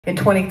in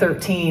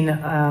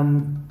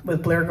 2013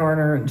 with Blair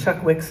Garner and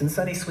Chuck Wicks and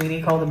Sonny Sweeney,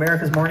 called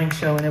America's Morning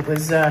Show, and it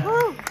was the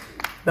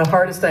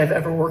hardest I've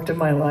ever worked in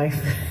my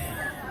life.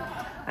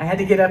 I had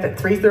to get up at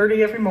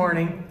 3:30 every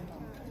morning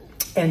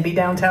and be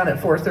downtown at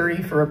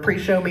 4:30 for a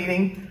pre-show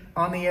meeting,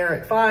 on the air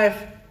at 5,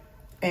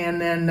 and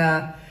then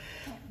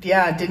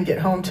yeah, I didn't get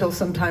home till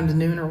sometimes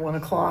noon or 1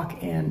 o'clock,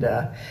 and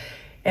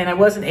I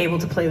wasn't able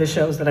to play the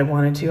shows that I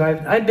wanted to.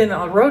 I'd been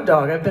a road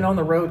dog. I've been on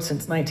the road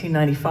since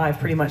 1995,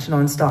 pretty much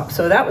nonstop.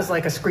 So that was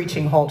like a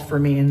screeching halt for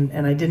me,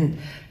 and I didn't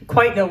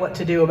quite know what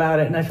to do about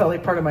it. And I felt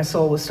like part of my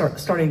soul was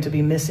starting to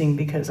be missing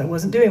because I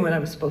wasn't doing what I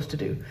was supposed to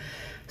do.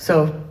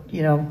 So,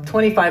 you know,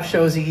 25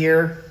 shows a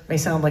year may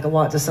sound like a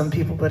lot to some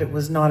people, but it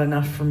was not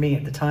enough for me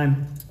at the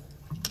time.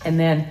 And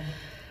then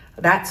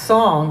that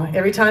song,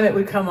 every time it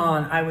would come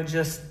on, I would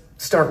just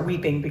start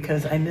weeping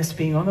because I missed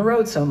being on the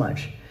road so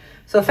much.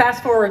 So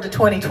fast forward to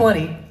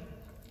 2020,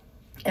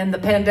 and the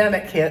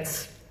pandemic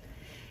hits,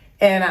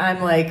 and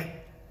I'm like,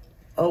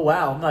 oh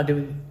wow, I'm not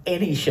doing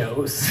any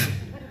shows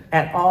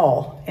at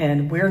all,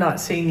 and we're not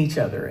seeing each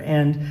other.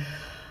 And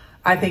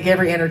I think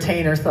every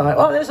entertainer thought,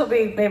 oh, this will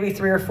be maybe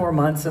 3 or 4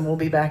 months and we'll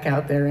be back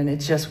out there, and it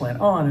just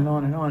went on and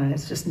on and on, and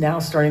it's just now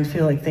starting to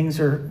feel like things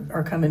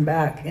are coming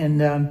back, and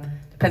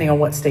depending on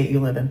what state you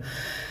live in.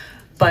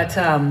 But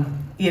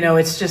you know,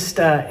 it's just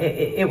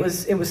it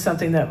was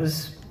something that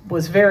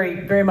was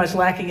very, very much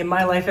lacking in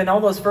my life. And all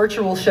those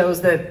virtual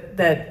shows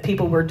that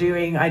people were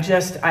doing, I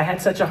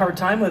had such a hard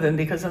time with them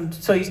because I'm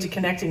so used to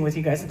connecting with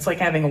you guys. It's like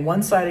having a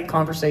one-sided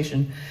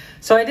conversation.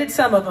 So I did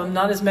some of them,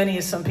 not as many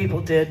as some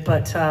people did,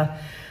 but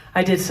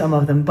I did some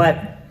of them. But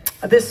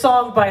this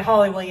song by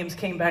Holly Williams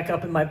came back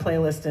up in my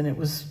playlist, and it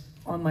was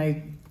on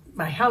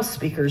my house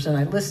speakers, and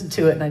I listened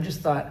to it, and I just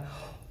thought,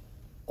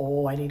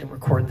 oh, I need to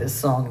record this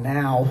song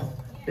now.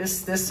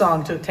 This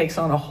song takes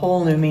on a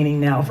whole new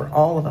meaning now for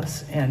all of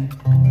us. And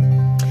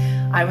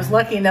I was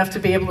lucky enough to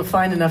be able to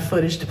find enough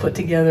footage to put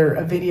together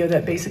a video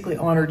that basically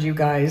honored you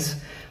guys,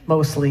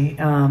 mostly.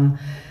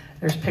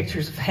 There's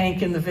pictures of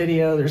Hank in the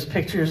video. There's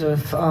pictures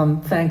of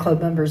fan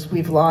club members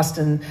we've lost,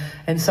 and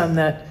some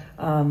that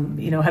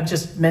you know, have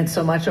just meant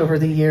so much over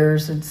the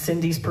years. And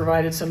Cindy's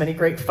provided so many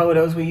great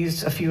photos. We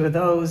used a few of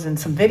those, and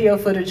some video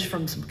footage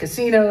from some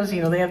casinos.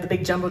 You know, they have the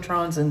big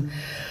jumbotrons, and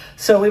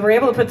so we were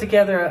able to put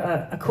together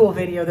a cool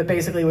video that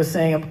basically was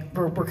saying,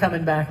 we're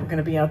coming back, we're going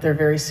to be out there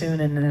very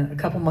soon. And a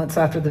couple months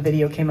after the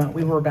video came out,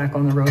 we were back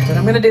on the road. But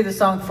I'm going to do the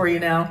song for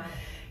you now,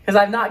 because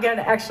I'm not going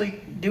to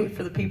actually do it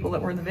for the people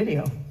that were in the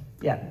video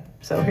yet.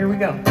 So here we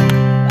go.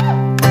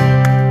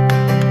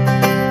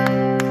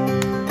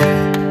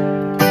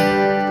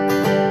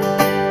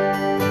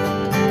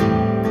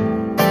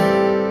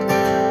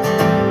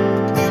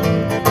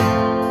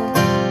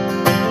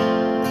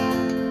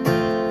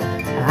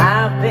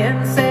 I've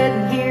been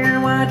sitting here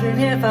wondering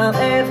if I'll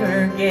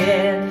ever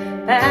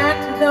get back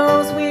to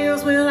those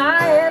wheels. Will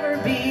I ever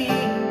be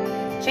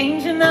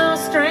changing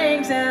those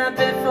strings out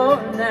before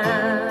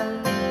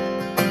now?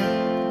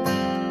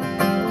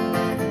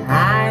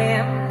 I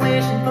am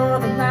wishing for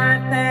the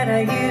life that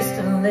I used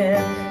to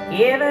live,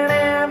 giving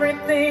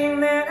everything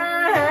that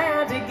I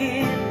had to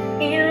give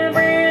in a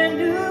brand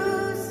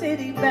new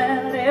city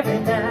about every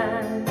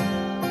night.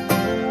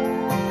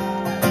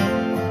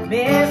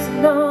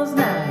 Missing those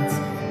nights,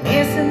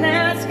 missing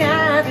that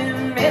sky,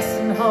 been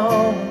missing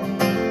home.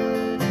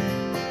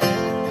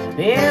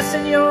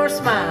 Missing your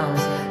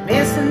smiles,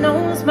 missing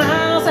those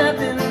miles, I've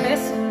been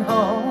missing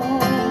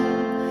home.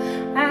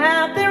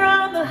 Out there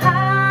on the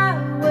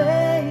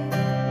highway,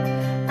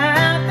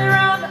 out there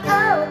on the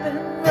open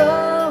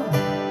road.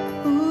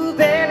 Ooh,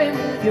 baby,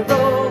 will you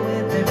roll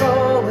with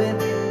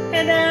me,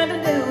 and down to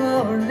New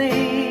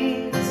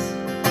Orleans.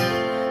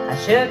 I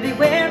should be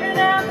wearing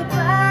out the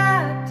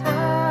black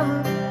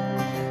top,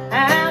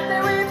 out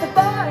there with the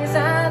boys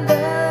I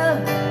love.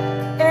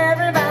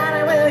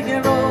 Everybody, will you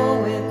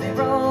roll with me,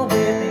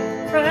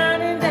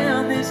 running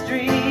down this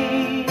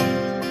street,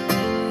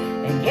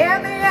 and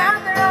get me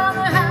out there on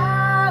the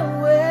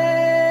highway.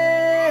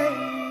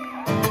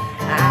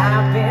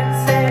 I've been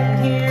sitting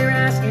here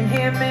asking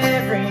him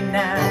every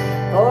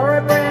night for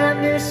a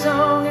brand new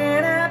song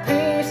and a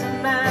peace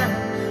of mind.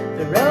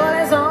 The road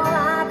is all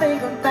I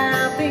think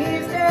about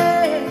these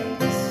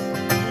days.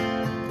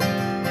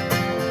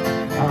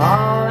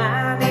 All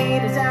I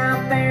need is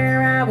out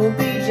there, I will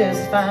be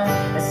just fine.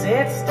 A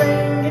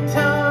six-string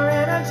guitar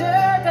and a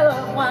jug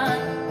of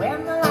wine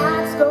when the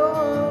lights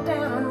go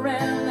down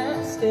around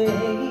that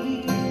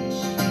stage.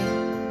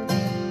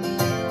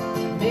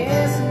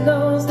 Missing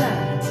those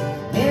nights,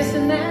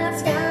 missing that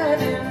sky,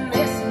 been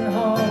missing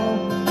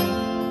home.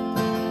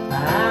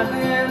 I've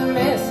been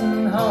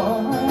missing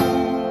home.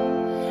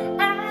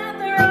 Out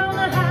there on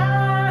the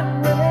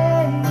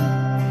highway,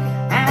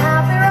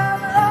 out there on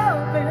the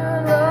open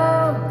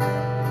road.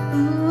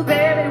 Ooh,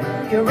 baby,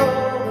 will you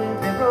roll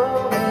with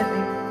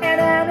me, and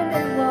out in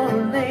New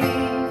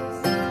Orleans.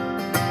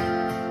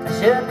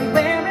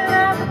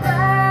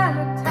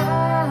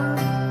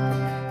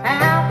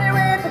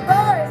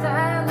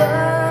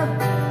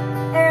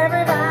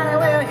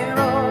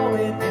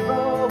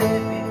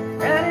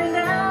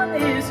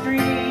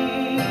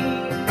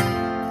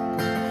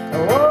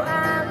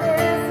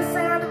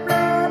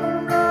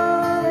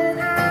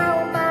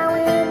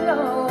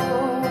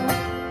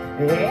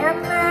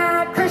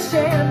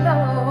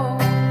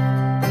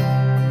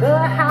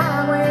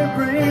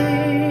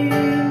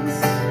 brings.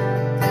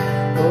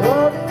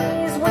 Oh,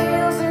 these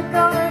wheels are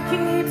gonna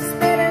keep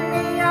spinning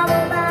me on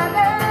the mountains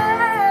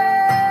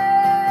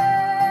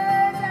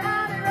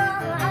out here on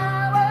the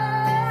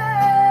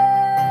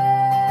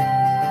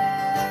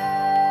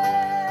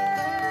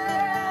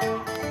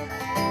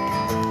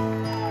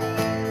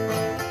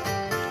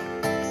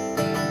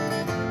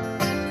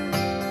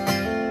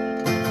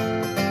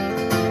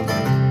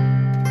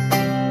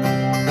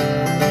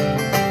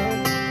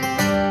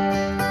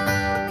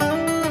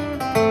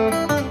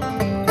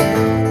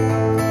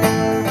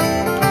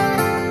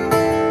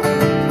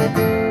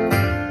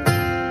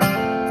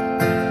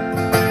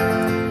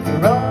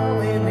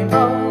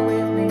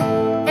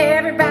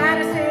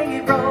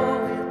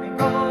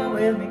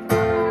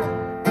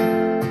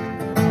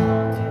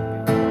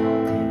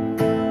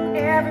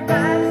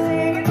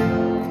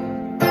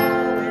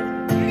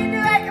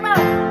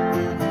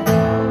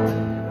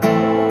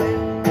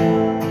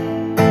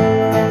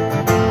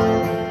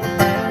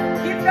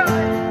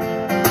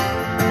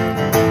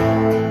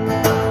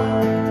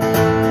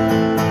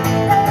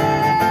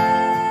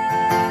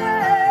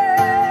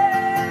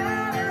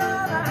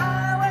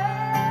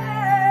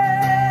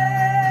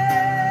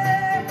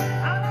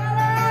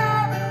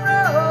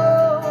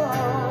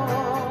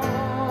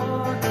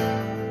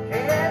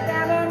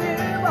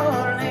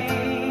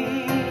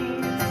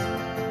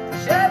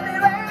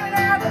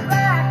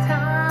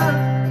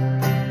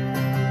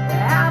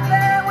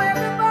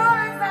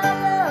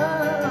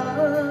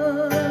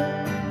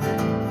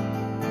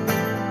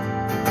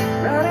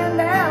running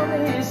down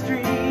this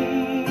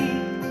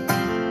street.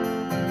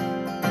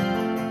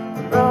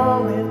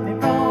 Roll with me,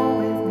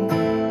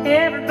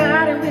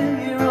 everybody will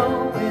you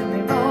roll with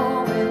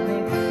me,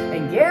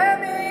 and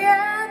get me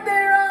out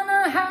there on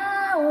the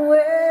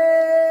highway.